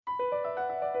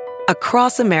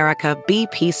Across America,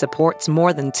 BP supports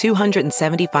more than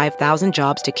 275,000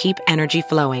 jobs to keep energy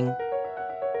flowing.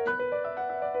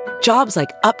 Jobs like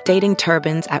updating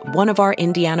turbines at one of our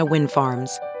Indiana wind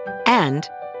farms and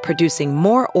producing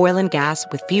more oil and gas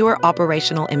with fewer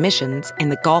operational emissions in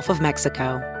the Gulf of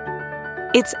Mexico.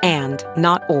 It's and,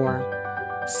 not or.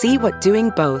 See what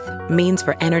doing both means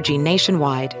for energy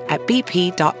nationwide at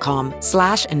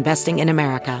bp.com/investing in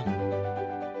America.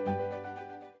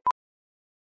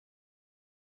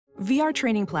 VR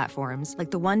training platforms,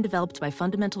 like the one developed by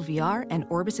Fundamental VR and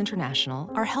Orbis International,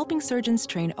 are helping surgeons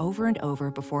train over and over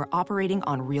before operating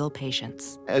on real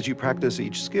patients. As you practice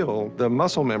each skill, the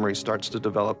muscle memory starts to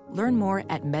develop. Learn more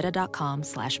at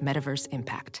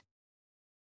meta.com/metaverseimpact.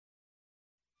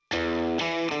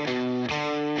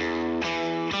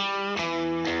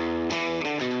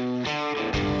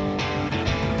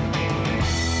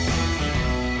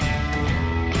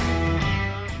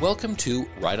 Welcome to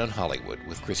Right on Hollywood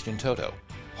with Christian Toto,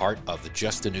 part of the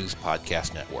Just the News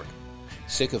podcast network.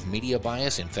 Sick of media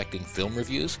bias infecting film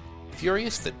reviews?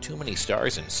 Furious that too many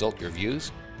stars insult your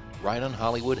views? Right on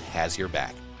Hollywood has your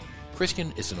back.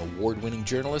 Christian is an award-winning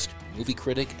journalist, movie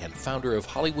critic, and founder of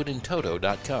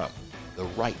HollywoodInToto.com, the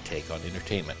right take on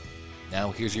entertainment.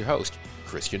 Now here's your host,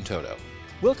 Christian Toto.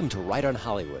 Welcome to Right on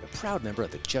Hollywood, a proud member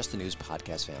of the Just the News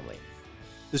podcast family.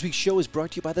 This week's show is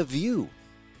brought to you by The View.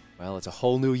 Well, it's a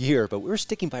whole new year, but we're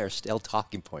sticking by our stale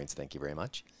talking points. Thank you very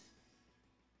much.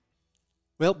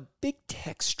 Well, big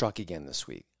tech struck again this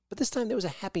week, but this time there was a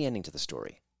happy ending to the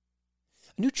story.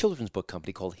 A new children's book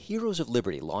company called Heroes of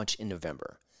Liberty launched in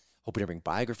November, hoping to bring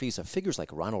biographies of figures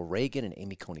like Ronald Reagan and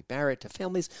Amy Coney Barrett to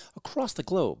families across the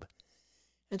globe.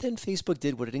 And then Facebook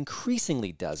did what it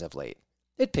increasingly does of late.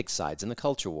 It picked sides in the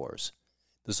culture wars.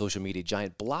 The social media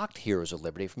giant blocked Heroes of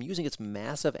Liberty from using its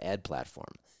massive ad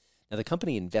platform. Now, the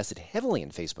company invested heavily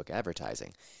in Facebook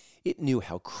advertising. It knew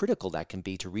how critical that can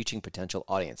be to reaching potential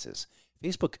audiences.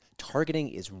 Facebook targeting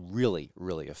is really,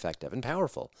 really effective and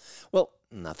powerful. Well,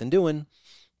 nothing doing.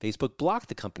 Facebook blocked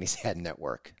the company's ad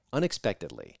network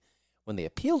unexpectedly. When they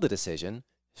appealed the decision,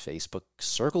 Facebook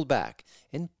circled back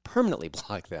and permanently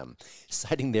blocked them,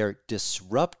 citing their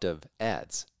disruptive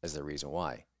ads as the reason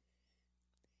why.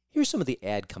 Here's some of the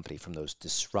ad company from those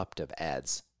disruptive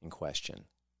ads in question.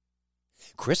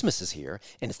 Christmas is here,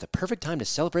 and it's the perfect time to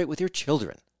celebrate with your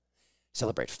children.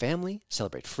 Celebrate family,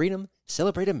 celebrate freedom,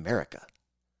 celebrate America.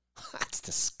 That's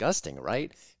disgusting,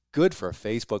 right? Good for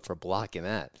Facebook for blocking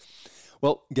that.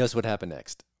 Well, guess what happened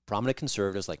next? Prominent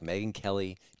conservatives like Megyn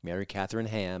Kelly, Mary Catherine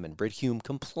Ham, and Brit Hume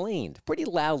complained pretty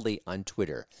loudly on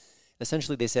Twitter.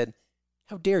 Essentially, they said,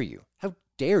 "How dare you? How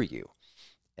dare you?"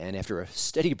 And after a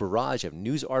steady barrage of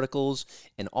news articles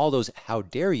and all those how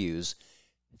dare yous,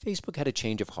 Facebook had a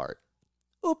change of heart.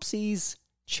 Oopsies,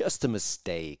 just a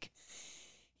mistake.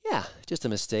 Yeah, just a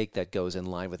mistake that goes in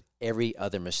line with every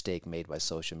other mistake made by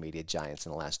social media giants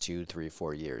in the last 2, 3,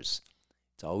 4 years.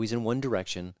 It's always in one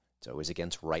direction. It's always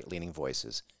against right-leaning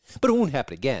voices. But it won't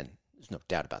happen again. There's no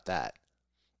doubt about that.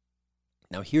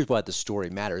 Now, here's why the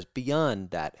story matters beyond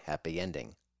that happy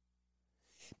ending.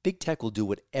 Big tech will do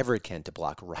whatever it can to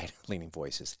block right-leaning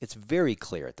voices. It's very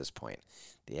clear at this point.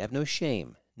 They have no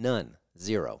shame. None.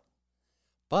 Zero.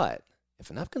 But if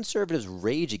enough conservatives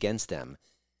rage against them,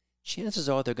 chances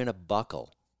are they're going to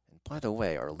buckle. And by the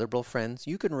way, our liberal friends,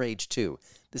 you can rage too.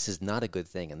 This is not a good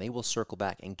thing, and they will circle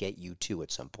back and get you too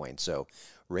at some point. So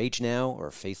rage now or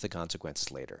face the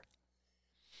consequences later.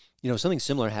 You know, something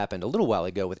similar happened a little while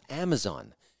ago with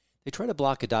Amazon. They tried to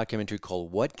block a documentary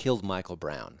called What Killed Michael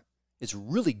Brown. It's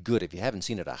really good. If you haven't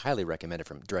seen it, I highly recommend it,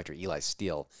 from director Eli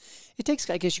Steele. It takes,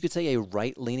 I guess you could say, a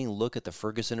right-leaning look at the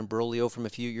Ferguson imbroglio from a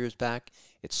few years back.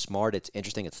 It's smart, it's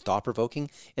interesting, it's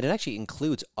thought-provoking, and it actually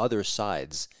includes other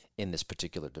sides in this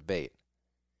particular debate.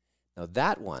 Now,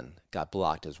 that one got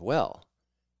blocked as well.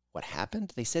 What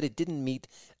happened?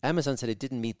 Amazon said it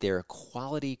didn't meet their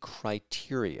quality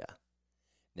criteria.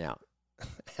 Now,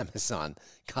 Amazon,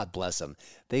 God bless them,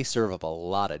 they serve up a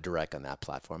lot of direct on that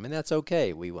platform, and that's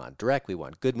okay. We want direct, we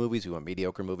want good movies, we want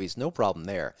mediocre movies, no problem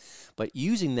there. But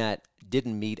using that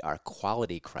didn't meet our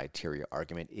quality criteria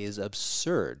argument is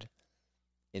absurd,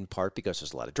 in part because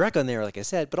there's a lot of direct on there, like I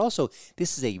said, but also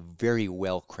this is a very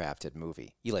well-crafted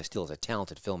movie. Eli Steele is a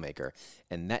talented filmmaker,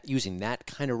 and that using that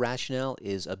kind of rationale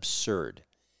is absurd.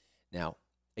 Now,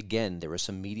 again, there was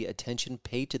some media attention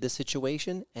paid to this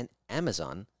situation, and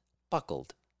Amazon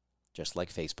buckled, just like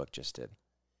Facebook just did.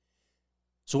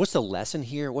 So what's the lesson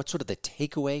here? What's sort of the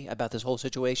takeaway about this whole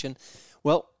situation?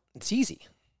 Well, it's easy.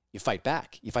 You fight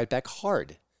back. You fight back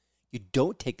hard. You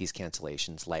don't take these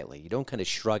cancellations lightly. You don't kind of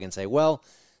shrug and say, well,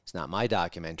 it's not my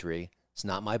documentary. It's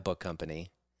not my book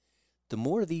company. the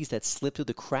more of these that slip through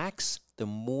the cracks, the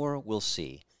more we'll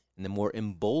see, and the more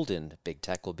emboldened big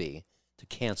tech will be to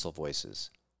cancel voices.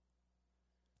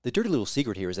 The dirty little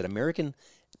secret here is that American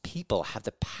people have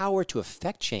the power to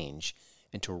affect change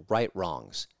and to right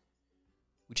wrongs.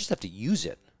 We just have to use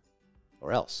it,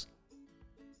 or else.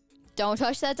 Don't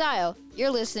touch that dial. You're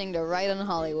listening to Right on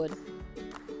Hollywood.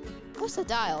 What's the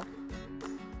dial?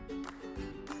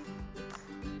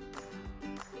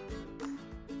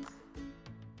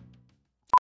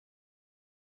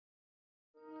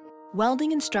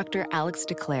 Welding instructor Alex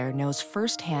DeClaire knows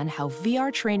firsthand how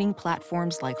VR training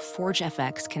platforms like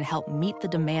ForgeFX can help meet the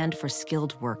demand for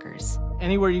skilled workers.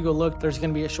 Anywhere you go look, there's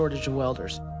going to be a shortage of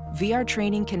welders. VR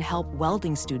training can help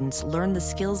welding students learn the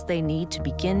skills they need to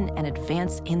begin and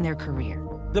advance in their career.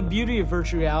 The beauty of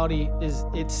virtual reality is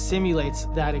it simulates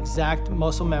that exact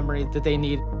muscle memory that they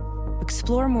need.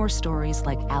 Explore more stories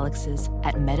like Alex's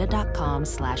at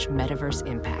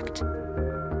meta.com/metaverseimpact.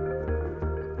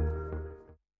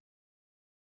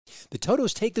 The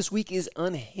Toto's take this week is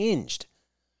unhinged.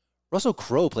 Russell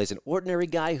Crowe plays an ordinary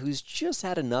guy who's just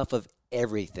had enough of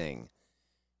everything.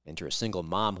 Enter a single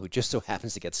mom who just so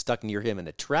happens to get stuck near him in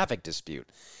a traffic dispute.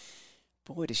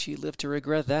 Boy, does she live to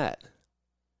regret that.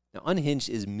 Now, Unhinged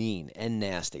is mean and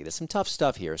nasty. There's some tough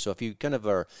stuff here, so if you kind of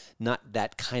are not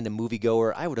that kind of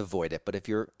moviegoer, I would avoid it. But if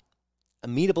you're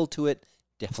amenable to it,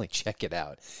 definitely check it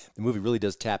out. The movie really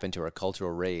does tap into our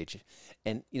cultural rage.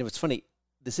 And, it's funny,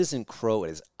 this isn't Crowe at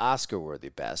his Oscar-worthy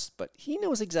best, but he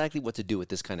knows exactly what to do with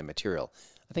this kind of material.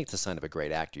 I think it's a sign of a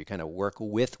great actor. You kind of work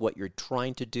with what you're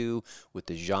trying to do, with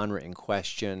the genre in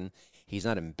question. He's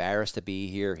not embarrassed to be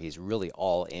here. He's really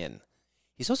all in.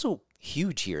 He's also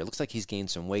huge here. It looks like he's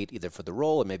gained some weight either for the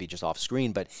role or maybe just off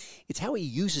screen, but it's how he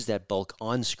uses that bulk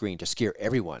on screen to scare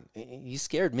everyone. He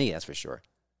scared me, that's for sure.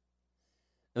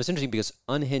 Now, it's interesting because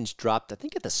Unhinged dropped, I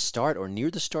think, at the start or near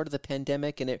the start of the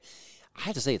pandemic, and I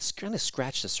have to say, it's kind of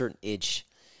scratched a certain itch.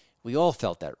 We all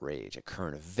felt that rage at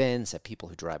current events, at people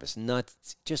who drive us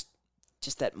nuts, just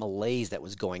that malaise that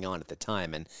was going on at the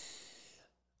time. And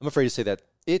I'm afraid to say that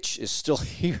itch is still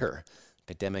here.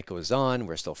 The pandemic goes on.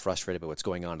 We're still frustrated by what's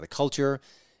going on in the culture.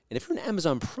 And if you're an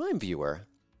Amazon Prime viewer,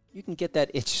 you can get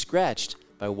that itch scratched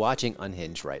by watching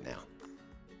Unhinged right now.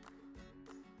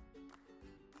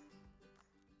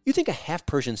 You think a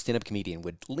half-Persian stand-up comedian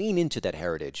would lean into that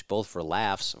heritage, both for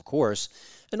laughs, of course,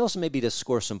 and also maybe to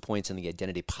score some points in the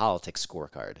identity politics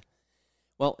scorecard.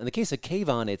 Well, in the case of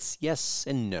Kayvon, it's yes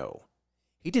and no.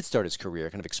 He did start his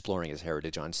career kind of exploring his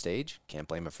heritage on stage. Can't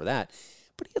blame him for that.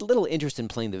 But he had little interest in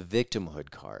playing the victimhood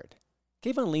card.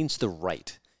 Kayvon leans to the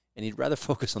right, and he'd rather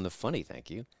focus on the funny, thank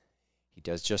you. He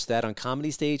does just that on comedy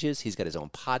stages. He's got his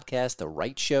own podcast, The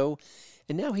Right Show,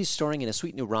 and now he's starring in a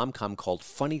sweet new rom-com called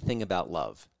Funny Thing About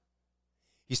Love.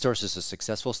 He stars as a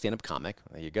successful stand-up comic,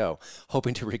 there you go,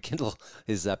 hoping to rekindle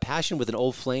his passion with an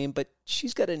old flame, but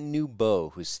she's got a new beau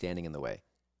who's standing in the way.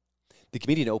 The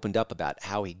comedian opened up about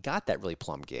how he got that really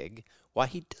plum gig, why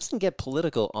he doesn't get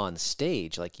political on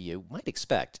stage like you might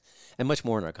expect, and much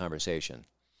more in our conversation.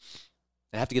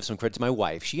 I have to give some credit to my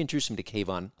wife. She introduced him to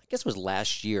Kayvon, I guess it was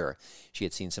last year. She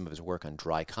had seen some of his work on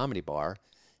Dry Comedy Bar,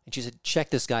 and she said, check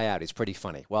this guy out, he's pretty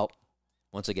funny. Well,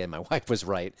 once again, my wife was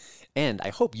right, and I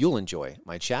hope you'll enjoy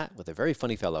my chat with a very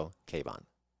funny fellow, Kayvon.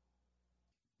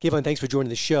 Kayvon, thanks for joining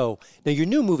the show. Now, your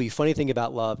new movie, Funny Thing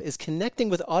About Love, is connecting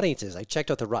with audiences. I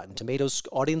checked out the Rotten Tomatoes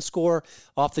audience score,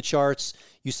 off the charts.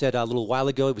 You said a little while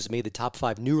ago it was made the top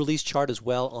 5 new release chart as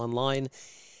well online.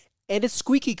 And it's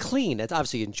squeaky clean. It's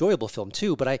obviously an enjoyable film,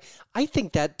 too, but I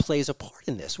think that plays a part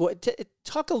in this.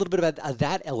 Talk a little bit about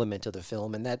that element of the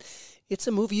film and that it's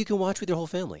a movie you can watch with your whole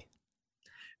family.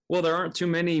 Well, there aren't too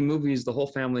many movies the whole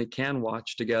family can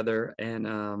watch together,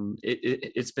 and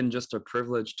it's been just a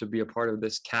privilege to be a part of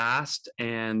this cast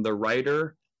and the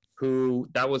writer who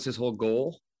that was his whole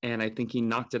goal, and I think he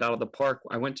knocked it out of the park.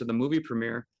 I went to the movie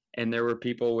premiere, and there were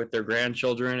people with their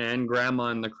grandchildren and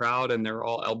grandma in the crowd, and they're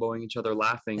all elbowing each other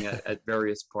laughing at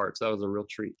various parts. That was a real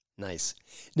treat. Nice.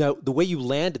 Now, the way you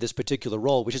landed this particular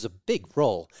role, which is a big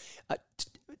role,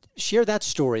 share that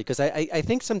story, because I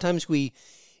think sometimes we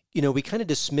kind of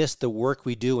dismiss the work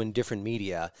we do in different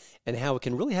media and how it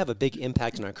can really have a big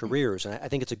impact on our careers. And I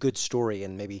think it's a good story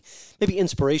and maybe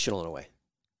inspirational in a way.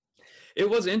 It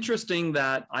was interesting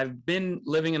that I've been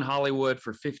living in Hollywood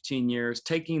for 15 years,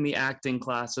 taking the acting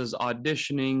classes,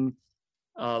 auditioning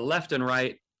left and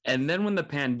right. And then when the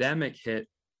pandemic hit,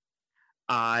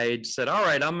 I said, all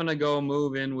right, I'm going to go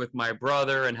move in with my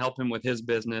brother and help him with his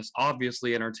business.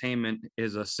 Obviously, entertainment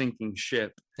is a sinking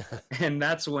ship. And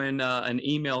that's when an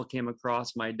email came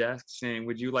across my desk saying,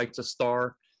 would you like to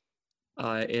star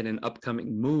in an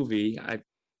upcoming movie? I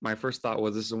my first thought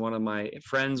was, this is one of my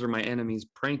friends or my enemies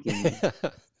pranking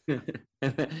me.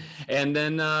 And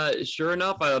then sure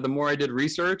enough, the more I did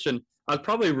research, and I was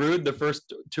probably rude the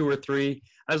first 2 or 3.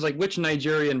 I was like, which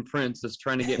Nigerian prince is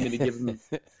trying to get me to give him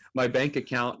my bank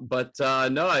account? But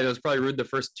no, I was probably rude the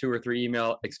first 2 or 3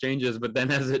 email exchanges. But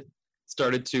then as it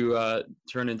started to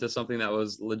turn into something that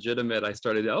was legitimate, I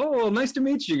started, oh, nice to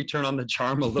meet you. You turn on the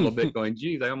charm a little bit going,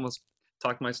 geez, I almost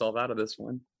talked myself out of this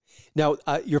one. Now,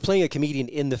 you're playing a comedian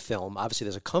in the film. Obviously,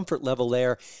 there's a comfort level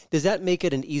there. Does that make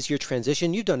it an easier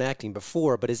transition? You've done acting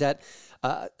before, but is that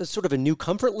sort of a new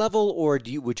comfort level, or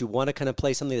would you want to kind of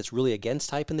play something that's really against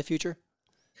type in the future?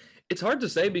 It's hard to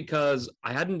say because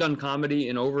I hadn't done comedy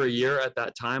in over a year at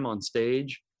that time on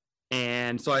stage.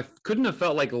 And so I couldn't have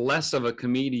felt like less of a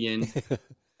comedian.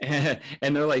 And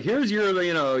they're like, here's your,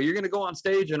 you're going to go on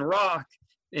stage and rock.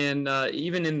 And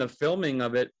even in the filming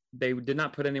of it, they did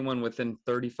not put anyone within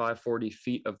 35, 40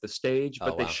 feet of the stage,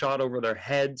 but they shot over their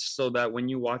heads so that when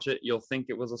you watch it, you'll think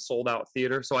it was a sold out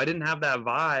theater. So I didn't have that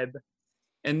vibe.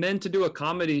 And then to do a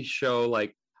comedy show,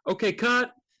 like, okay,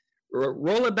 cut,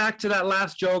 roll it back to that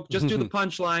last joke, just do the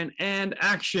punchline and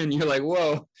action. You're like,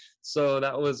 whoa. So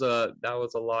that was a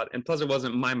lot. And plus it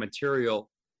wasn't my material.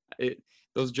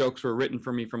 Those jokes were written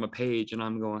for me from a page, and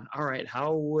I'm going, all right,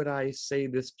 how would I say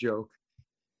this joke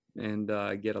and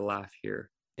get a laugh here?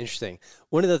 Interesting.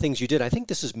 One of the things you did, I think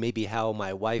this is maybe how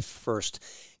my wife first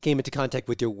came into contact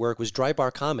with your work, was Dry Bar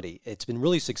Comedy. It's been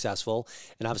really successful,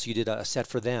 and obviously you did a set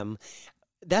for them.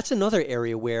 That's another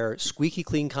area where squeaky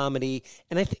clean comedy,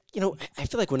 and I think, I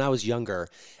feel like when I was younger,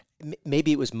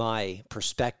 maybe it was my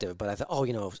perspective, but I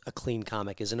thought, a clean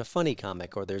comic isn't a funny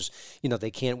comic, or there's,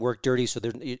 they can't work dirty, so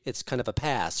it's kind of a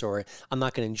pass, or I'm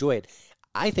not going to enjoy it.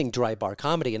 I think Dry Bar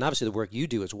Comedy, and obviously the work you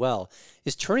do as well,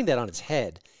 is turning that on its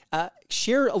head.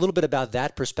 Share a little bit about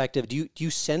that perspective. Do you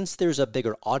sense there's a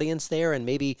bigger audience there, and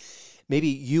maybe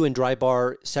you and Dry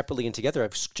Bar separately and together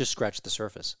have just scratched the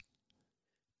surface?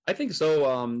 I think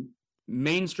so.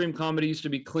 Mainstream comedy used to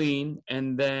be clean,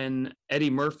 and then Eddie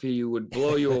Murphy would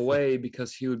blow you away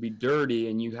because he would be dirty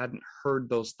and you hadn't heard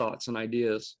those thoughts and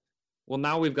ideas. Well,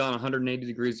 now we've gone 180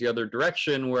 degrees the other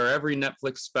direction, where every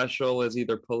Netflix special is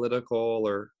either political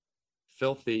or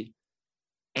filthy.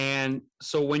 And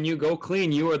so when you go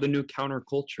clean, you are the new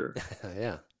counterculture.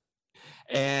 Yeah.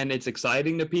 And it's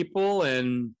exciting to people.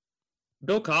 And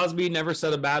Bill Cosby never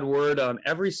said a bad word.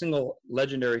 Every single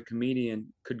legendary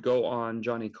comedian could go on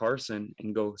Johnny Carson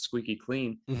and go squeaky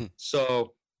clean. Mm-hmm.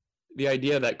 So the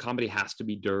idea that comedy has to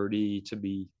be dirty to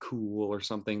be cool or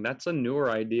something, that's a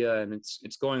newer idea, and it's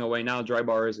going away now. Dry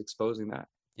Bar is exposing that.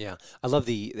 Yeah, I love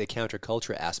the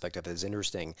counterculture aspect of it. It's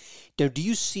interesting. Now, do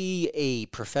you see a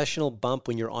professional bump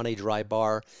when you're on a Dry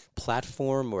Bar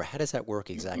platform, or how does that work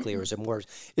exactly? Or is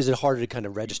it harder to kind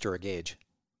of register or gauge?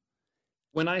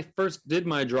 When I first did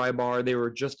my Dry Bar, they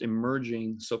were just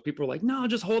emerging. So people were like, no,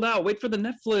 just hold out, wait for the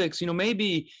Netflix,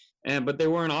 maybe. But they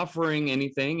weren't offering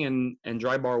anything, and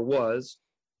Dry Bar was.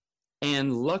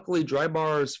 And luckily, Dry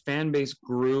Bar's fan base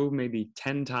grew maybe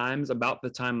 10 times about the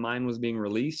time mine was being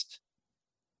released.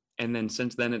 And then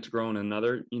since then, it's grown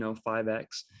another, 5x.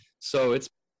 So it's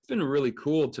been really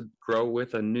cool to grow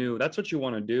with that's what you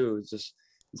want to do, is just,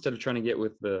 instead of trying to get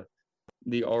with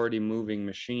the already moving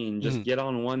machine, just get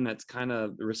on one that's kind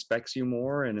of respects you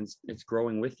more, and it's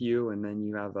growing with you. And then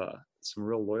you have some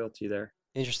real loyalty there.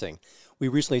 Interesting. We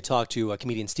recently talked to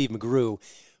comedian Steve McGrew,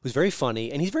 who's very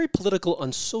funny, and he's very political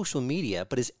on social media,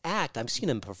 but his act, I've seen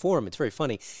him perform, it's very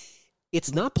funny.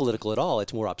 It's not political at all.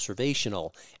 It's more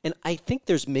observational. And I think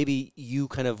there's maybe you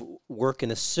kind of work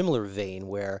in a similar vein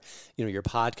where, your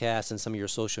podcast and some of your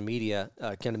social media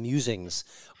kind of musings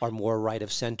are more right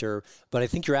of center. But I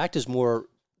think your act is more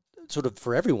sort of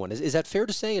for everyone. Is that fair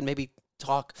to say? And maybe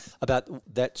talk about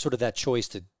that sort of that choice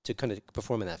to kind of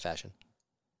perform in that fashion.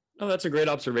 Oh, that's a great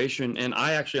observation. And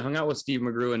I actually hung out with Steve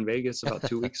McGrew in Vegas about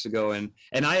 2 weeks ago. And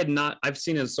I've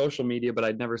seen his social media, but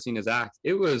I'd never seen his act.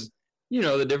 It was,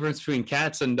 the difference between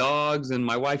cats and dogs, and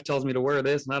my wife tells me to wear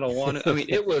this and I don't want it. I mean,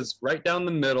 it was right down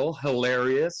the middle,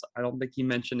 hilarious. I don't think he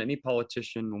mentioned any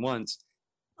politician once.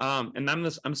 And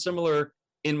I'm similar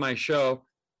in my show.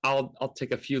 I'll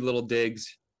take a few little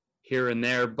digs here and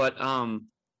there, but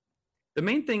the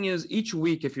main thing is each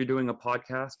week, if you're doing a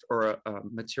podcast or a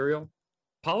material,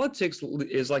 politics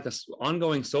is like an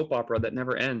ongoing soap opera that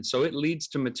never ends. So it leads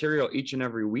to material each and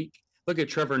every week. Look at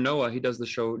Trevor Noah. He does the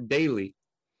show daily.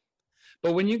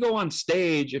 But when you go on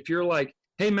stage, if you're like,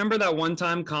 hey, remember that one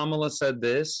time Kamala said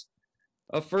this?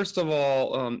 First of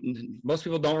all, most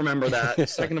people don't remember that.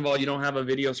 Second of all, you don't have a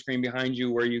video screen behind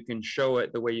you where you can show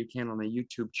it the way you can on a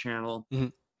YouTube channel. Mm-hmm.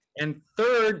 And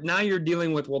third, now you're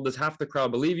dealing with, well, does half the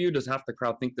crowd believe you? Does half the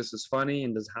crowd think this is funny?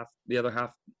 And does the other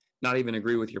half not even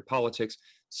agree with your politics?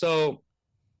 So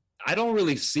I don't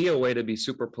really see a way to be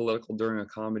super political during a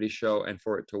comedy show and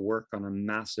for it to work on a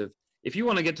massive, if you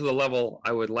want to get to the level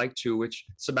I would like to, which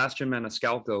Sebastian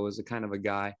Maniscalco is a kind of a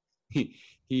guy. He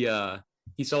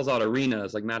sells out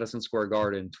arenas like Madison Square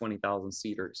Garden, 20,000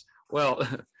 seaters. Well,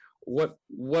 what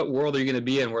world are you going to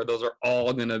be in where those are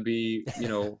all going to be,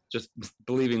 just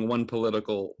believing one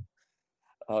political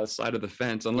side of the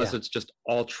fence, unless it's just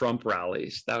all Trump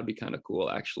rallies? That would be kind of cool,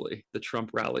 actually. The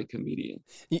Trump rally comedian.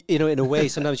 In a way,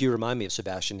 sometimes you remind me of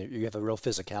Sebastian. You have a real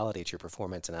physicality to your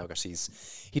performance, and obviously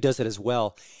he does that as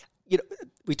well.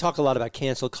 We talk a lot about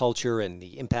cancel culture and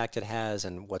the impact it has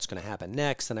and what's going to happen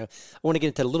next, and I want to get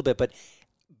into that a little bit, but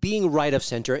being right of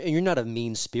center, and you're not a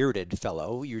mean-spirited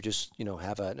fellow, you're just,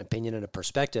 have an opinion and a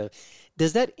perspective.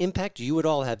 Does that impact you at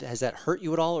all? Has that hurt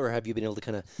you at all, or have you been able to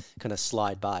kind of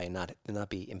slide by and not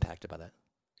be impacted by that?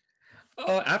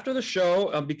 After the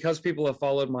show, because people have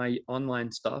followed my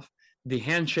online stuff, the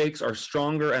handshakes are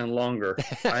stronger and longer.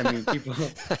 I mean,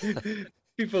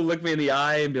 people look me in the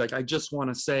eye and be like, I just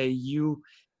want to say you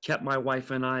kept my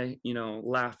wife and I,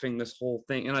 laughing this whole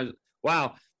thing. And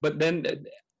wow. But then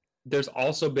there's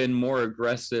also been more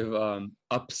aggressive,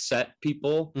 upset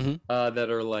people that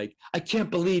are like, I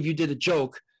can't believe you did a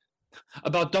joke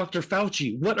about Dr.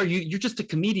 Fauci. What are you? You're just a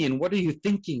comedian. What are you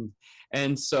thinking?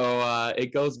 And so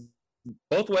it goes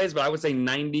both ways, but I would say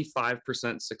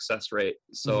 95% success rate.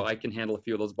 So I can handle a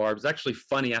few of those barbs. It's actually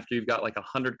funny after you've got like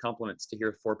 100 compliments to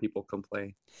hear 4 people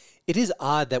complain. It is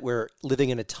odd that we're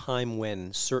living in a time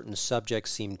when certain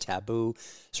subjects seem taboo,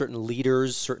 certain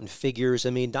leaders, certain figures. I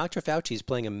mean, Dr. Fauci is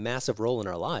playing a massive role in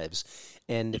our lives.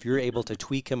 And if you're able to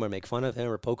tweak him or make fun of him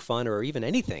or poke fun or even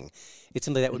anything, it's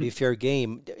something that would be fair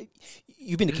game.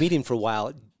 You've been a comedian for a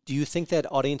while. Do you think that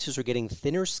audiences are getting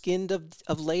thinner skinned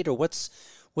of late, or what's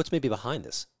maybe behind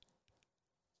this?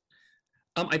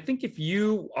 I think if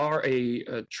you are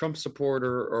a Trump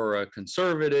supporter or a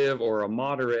conservative or a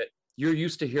moderate, you're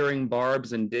used to hearing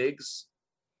barbs and digs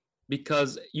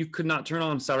because you could not turn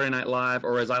on Saturday Night Live,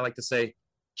 or as I like to say,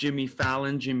 Jimmy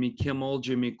Fallon, Jimmy Kimmel,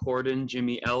 Jimmy Corden,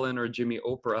 Jimmy Ellen, or Jimmy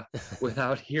Oprah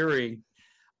without hearing,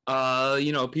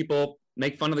 people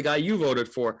make fun of the guy you voted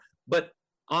for. But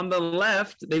on the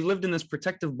left, they've lived in this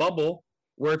protective bubble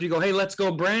where if you go, hey, let's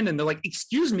go, Brandon, they're like,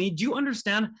 excuse me, do you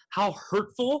understand how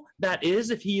hurtful that is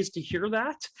if he is to hear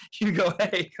that? You go,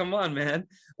 hey, come on, man.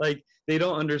 Like, they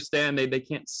don't understand. They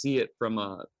can't see it from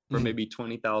maybe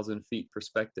 20,000 feet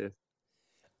perspective.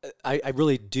 I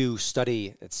really do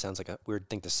study, it sounds like a weird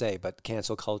thing to say, but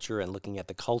cancel culture and looking at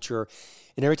the culture.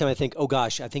 And every time I think, oh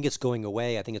gosh, I think it's going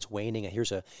away, I think it's waning,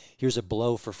 here's a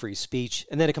blow for free speech,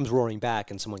 and then it comes roaring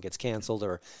back and someone gets canceled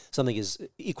or something is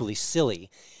equally silly.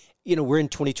 We're in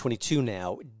 2022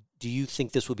 now. Do you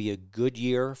think this will be a good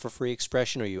year for free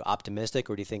expression? Are you optimistic,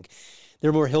 or do you think there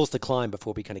are more hills to climb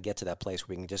before we kind of get to that place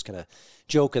where we can just kind of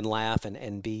joke and laugh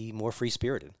and be more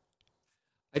free-spirited?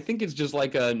 I think it's just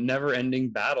like a never-ending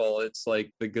battle. It's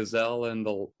like the gazelle and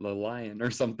the lion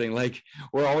or something. Like,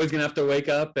 we're always going to have to wake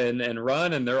up and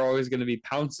run, and they're always going to be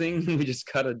pouncing. We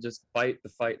just got to just fight the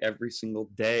fight every single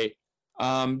day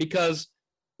because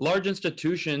large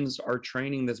institutions are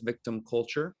training this victim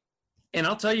culture. And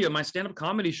I'll tell you, at my stand-up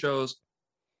comedy shows,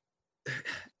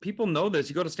 people know this.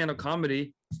 You go to stand-up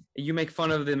comedy, you make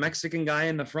fun of the Mexican guy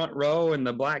in the front row and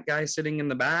the black guy sitting in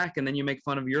the back, and then you make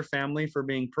fun of your family for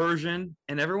being Persian,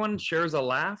 and everyone shares a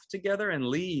laugh together and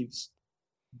leaves.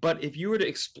 But if you were to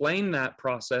explain that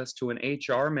process to an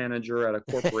HR manager at a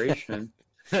corporation,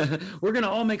 we're going to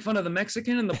all make fun of the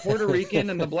Mexican and the Puerto Rican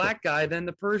and the black guy, then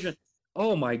the Persian.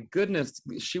 Oh my goodness,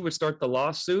 she would start the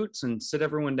lawsuits and sit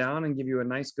everyone down and give you a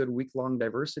nice, good week-long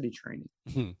diversity training.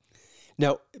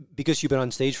 Now, because you've been on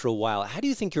stage for a while, how do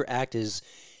you think your act is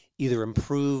either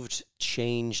improved,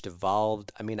 changed,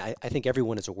 evolved? I mean, I think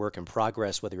everyone is a work in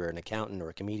progress, whether you're an accountant or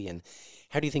a comedian.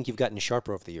 How do you think you've gotten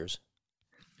sharper over the years?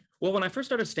 Well, when I first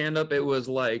started stand-up, it was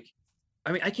like,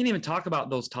 I can't even talk about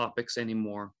those topics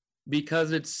anymore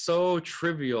because it's so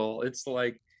trivial. It's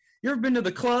like, you ever been to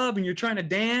the club and you're trying to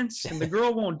dance and the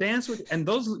girl won't dance with you? And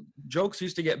those jokes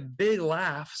used to get big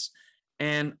laughs.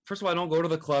 And first of all, I don't go to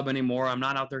the club anymore. I'm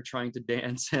not out there trying to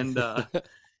dance. And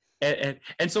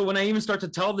so when I even start to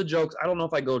tell the jokes, I don't know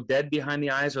if I go dead behind the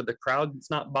eyes or the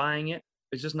crowd's not buying it.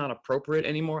 It's just not appropriate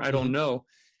anymore. I don't know.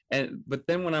 But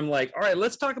then when I'm like, all right,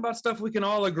 let's talk about stuff we can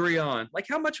all agree on. Like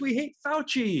how much we hate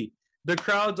Fauci. The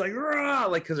crowd's like, rah,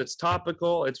 like, because it's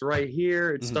topical. It's right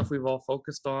here. It's stuff we've all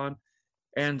focused on.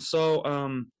 And so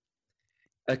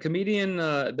a comedian,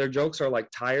 their jokes are like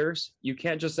tires. You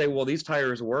can't just say, well, these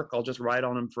tires work, I'll just ride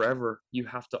on them forever. You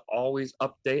have to always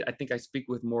update. I think I speak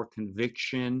with more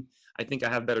conviction. I think I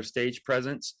have better stage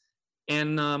presence.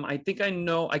 And I think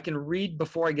I can read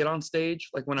before I get on stage,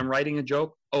 like when I'm writing a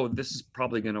joke, oh, this is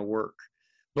probably going to work.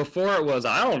 Before it was,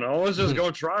 I don't know, let's just go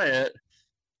try it.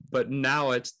 But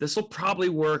now this will probably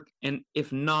work. And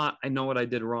if not, I know what I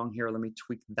did wrong here. Let me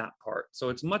tweak that part. So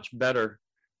it's much better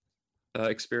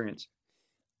experience.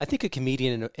 I think a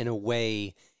comedian, in a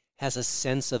way, has a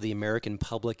sense of the American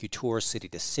public. You tour city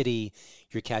to city.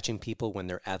 You're catching people when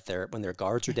their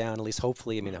guards are down. At least,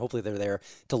 hopefully, hopefully they're there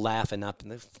to laugh and not,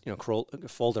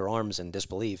 fold their arms in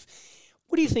disbelief.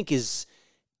 What do you think is?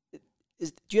 Do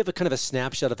you have a kind of a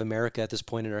snapshot of America at this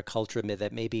point in our culture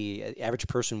that maybe an average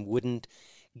person wouldn't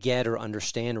get or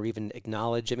understand or even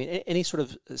acknowledge? I mean, any sort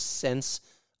of sense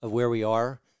of where we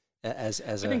are as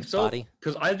a body?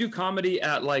 Because I do comedy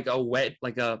at like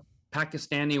a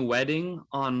Pakistani wedding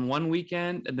on one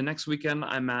weekend, and the next weekend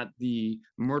I'm at the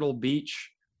Myrtle Beach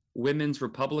Women's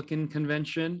Republican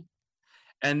Convention,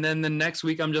 and then the next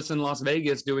week I'm just in Las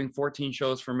Vegas doing 14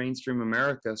 shows for mainstream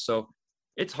America. So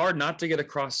it's hard not to get a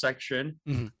cross section.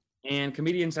 Mm-hmm. And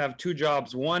comedians have two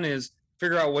jobs. One is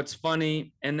figure out what's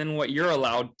funny, and then what you're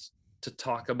allowed to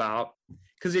talk about.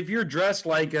 Because if you're dressed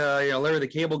like Larry the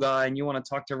Cable Guy and you want to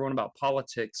talk to everyone about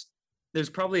politics, there's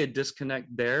probably a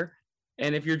disconnect there.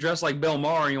 And if you're dressed like Bill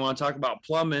Maher and you want to talk about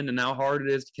plumbing and how hard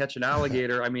it is to catch an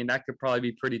alligator, I mean, that could probably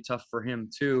be pretty tough for him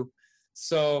too.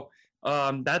 So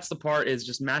that's the part, is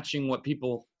just matching what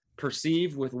people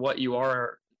perceive with what you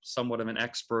are somewhat of an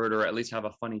expert or at least have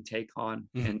a funny take on,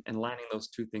 and lining those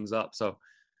two things up. So,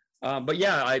 but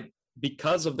yeah,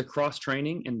 because of the cross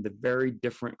training and the very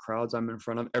different crowds I'm in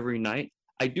front of every night,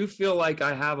 I do feel like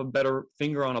I have a better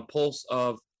finger on a pulse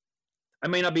of, I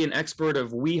may not be an expert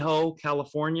of WeHo,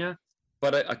 California,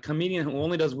 but a comedian who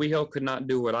only does WeHo could not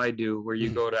do what I do, where you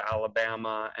go to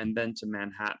Alabama and then to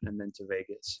Manhattan and then to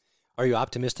Vegas. Are you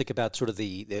optimistic about sort of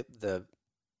the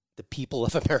people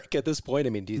of America at this point?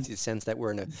 I mean, do you sense that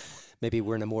we're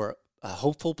in a more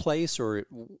hopeful place, or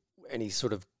any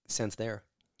sort of sense there?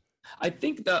 I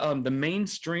think the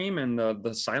mainstream and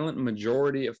the silent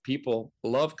majority of people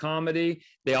love comedy.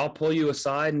 They all pull you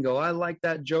aside and go, I like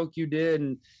that joke you did.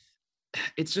 And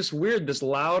it's just weird, this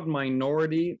loud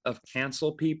minority of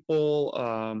cancel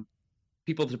people,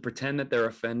 people to pretend that they're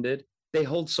offended. They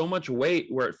hold so much weight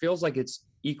where it feels like it's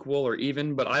equal or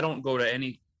even, but I don't go to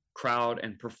any crowd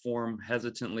and perform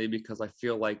hesitantly because I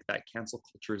feel like that cancel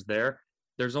culture is there.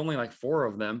 There's only like 4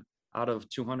 of them out of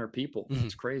 200 people. Mm-hmm.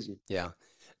 It's crazy. Yeah.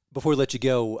 Before we let you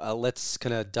go, let's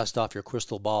kind of dust off your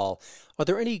crystal ball. Are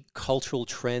there any cultural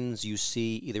trends you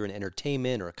see either in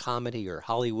entertainment or comedy or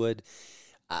Hollywood?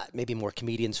 Maybe more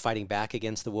comedians fighting back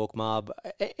against the woke mob?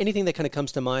 Anything that kind of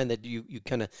comes to mind that you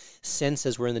kind of sense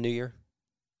as we're in the new year?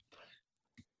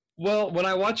 Well, when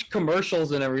I watch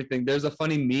commercials and everything, there's a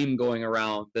funny meme going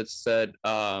around that said,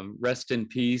 rest in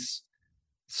peace,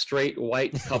 straight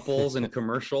white couples in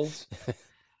commercials,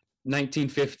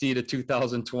 1950 to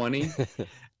 2020.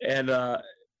 And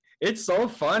it's so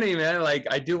funny, man. Like,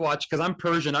 I do watch, because I'm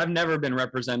Persian. I've never been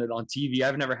represented on TV.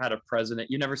 I've never had a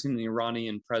president. You've never seen an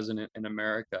Iranian president in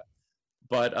America.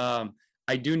 But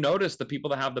I do notice the people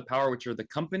that have the power, which are the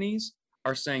companies,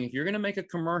 are saying, if you're going to make a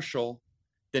commercial,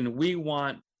 then we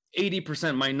want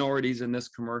 80% minorities in this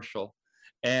commercial.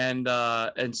 And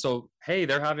so, hey,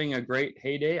 they're having a great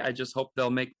heyday. I just hope they'll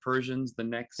make Persians the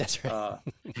next, That's right.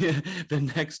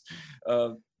 the next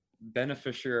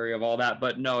beneficiary of all that.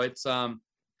 But no, it's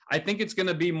I think it's going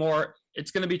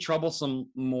to be troublesome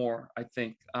more. I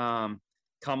think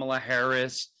Kamala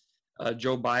Harris,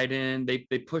 Joe Biden,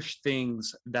 they push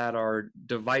things that are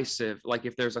divisive. Like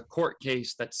if there's a court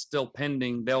case that's still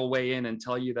pending, they'll weigh in and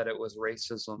tell you that it was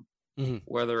racism,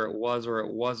 whether it was or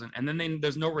it wasn't. And then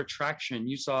there's no retraction.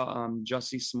 You saw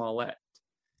Jussie Smollett,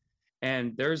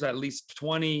 and there's at least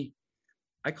 20,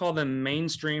 I call them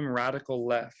mainstream radical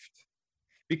left,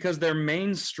 because they're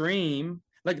mainstream.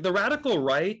 Like the radical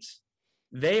right,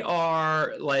 they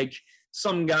are like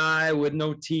some guy with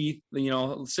no teeth,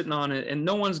 sitting on it, and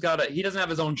no one's he doesn't have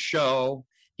his own show.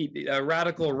 A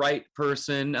radical right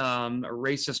person, a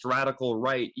racist radical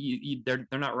right, they're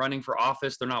not running for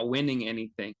office. They're not winning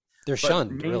anything. They're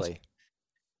shunned, really.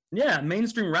 Yeah,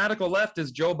 mainstream radical left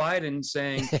is Joe Biden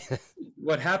saying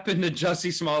what happened to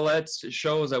Jussie Smollett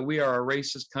shows that we are a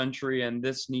racist country and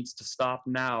this needs to stop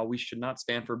now. We should not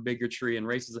stand for bigotry and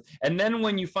racism. And then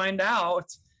when you find out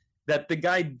that the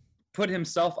guy put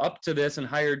himself up to this and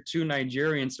hired 2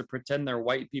 Nigerians to pretend they're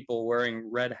white people wearing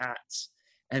red hats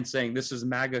and saying this is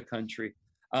MAGA country,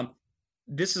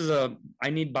 I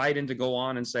need Biden to go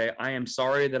on and say, I am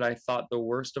sorry that I thought the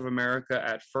worst of America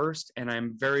at first, and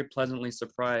I'm very pleasantly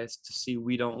surprised to see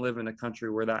we don't live in a country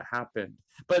where that happened.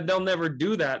 But they'll never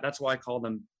do that. That's why I call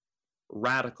them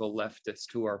radical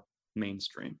leftists who are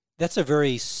mainstream. That's a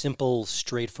very simple,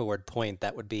 straightforward point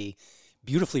that would be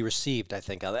beautifully received, I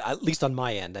think, at least on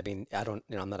my end. I mean,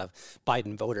 I'm not a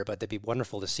Biden voter, but it'd be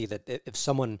wonderful to see that if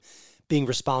someone being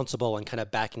responsible and kind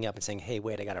of backing up and saying, hey,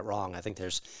 wait, I got it wrong. I think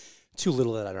there's too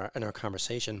little of that in our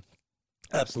conversation.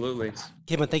 Absolutely.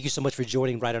 Kevin, thank you so much for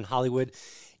joining Right on Hollywood.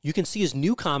 You can see his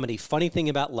new comedy, Funny Thing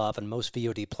About Love, on most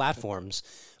VOD platforms.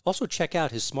 Also, check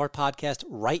out his smart podcast,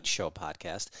 Right Show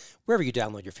Podcast, wherever you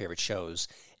download your favorite shows.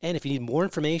 And if you need more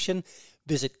information,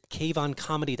 visit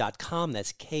kvoncomedy.com.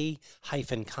 That's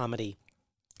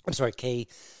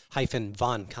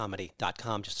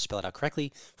k-voncomedy.com, just to spell it out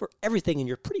correctly, for everything in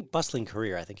your pretty bustling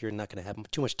career. I think you're not going to have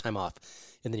too much time off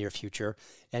in the near future.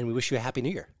 And we wish you a Happy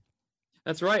New Year.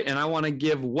 That's right. And I want to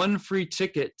give one free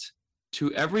ticket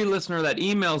to every listener that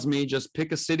emails me. Just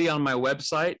pick a city on my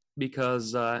website,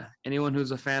 because anyone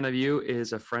who's a fan of you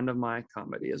is a friend of my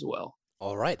comedy as well.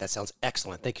 All right. That sounds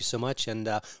excellent. Thank you so much. And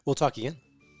we'll talk again.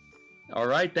 All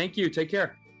right. Thank you. Take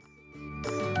care.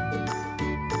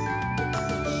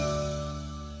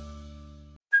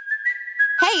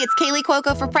 Hey, it's Kaylee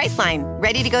Cuoco for Priceline.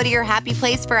 Ready to go to your happy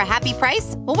place for a happy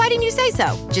price? Well, why didn't you say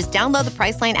so? Just download the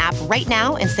Priceline app right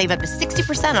now and save up to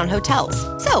 60% on hotels.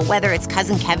 So whether it's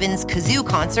Cousin Kevin's Kazoo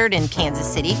Concert in Kansas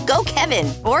City, go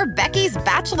Kevin, or Becky's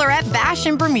Bachelorette Bash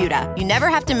in Bermuda, you never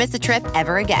have to miss a trip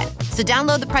ever again. So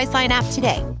download the Priceline app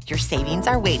today. Your savings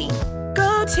are waiting.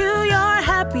 Go to your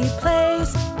happy place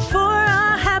for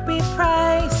a happy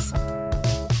price.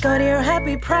 Go to your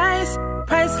happy price,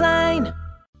 Priceline.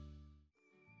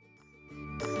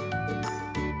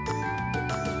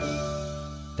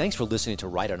 Thanks for listening to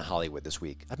Right on Hollywood this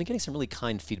week. I've been getting some really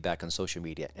kind feedback on social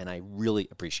media, and I really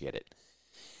appreciate it.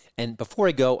 And before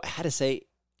I go, I had to say,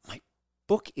 my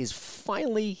book is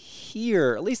finally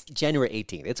here, at least January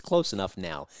 18th. It's close enough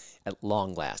now, at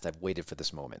long last. I've waited for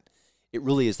this moment. It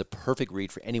really is the perfect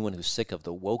read for anyone who's sick of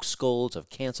the woke scolds,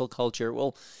 of cancel culture.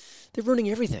 Well, they're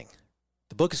ruining everything.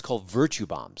 The book is called Virtue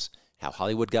Bombs: How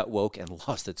Hollywood Got Woke and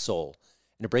Lost Its Soul.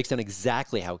 And it breaks down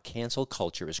exactly how cancel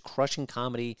culture is crushing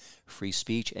comedy, free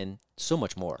speech, and so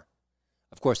much more.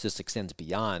 Of course, this extends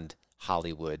beyond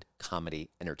Hollywood, comedy,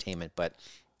 entertainment, but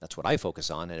that's what I focus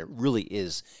on, and it really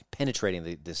is penetrating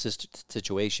the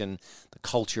situation, the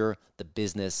culture, the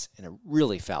business in a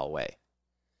really foul way.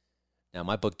 Now,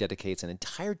 my book dedicates an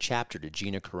entire chapter to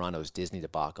Gina Carano's Disney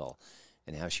debacle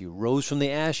and how she rose from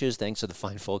the ashes thanks to the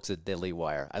fine folks at Daily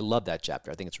Wire. I love that chapter.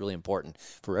 I think it's really important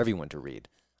for everyone to read.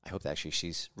 I hope that actually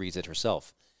she reads it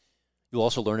herself. You'll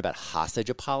also learn about hostage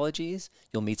apologies.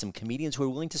 You'll meet some comedians who are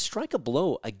willing to strike a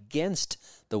blow against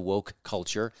the woke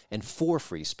culture and for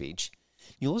free speech.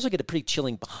 You'll also get a pretty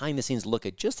chilling behind-the-scenes look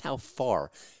at just how far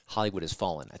Hollywood has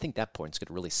fallen. I think that point's going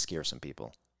to really scare some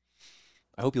people.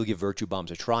 I hope you'll give Virtue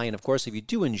Bombs a try. And, of course, if you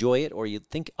do enjoy it or you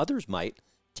think others might,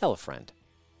 tell a friend.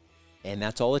 And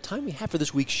that's all the time we have for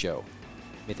this week's show.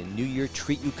 May the new year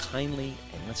treat you kindly,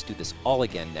 and let's do this all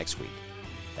again next week.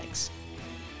 Thanks.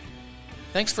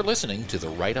 Thanks for listening to the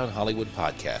Right on Hollywood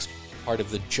podcast, part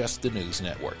of the Just the News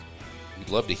Network. We'd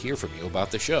love to hear from you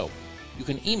about the show. You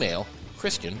can email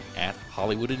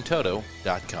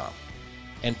Christian@HollywoodInToto.com.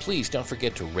 And please don't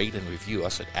forget to rate and review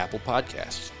us at Apple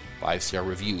Podcasts. 5-star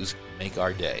reviews make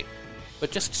our day.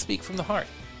 But just speak from the heart.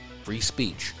 Free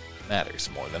speech matters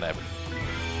more than ever.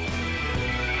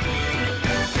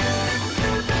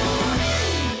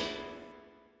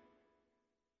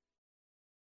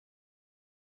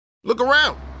 Look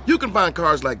around. You can find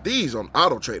cars like these on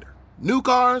AutoTrader. New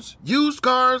cars, used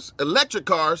cars, electric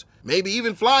cars, maybe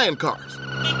even flying cars.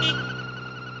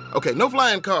 Okay, no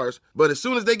flying cars, but as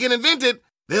soon as they get invented,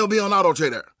 they'll be on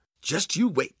AutoTrader. Just you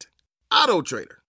wait. AutoTrader.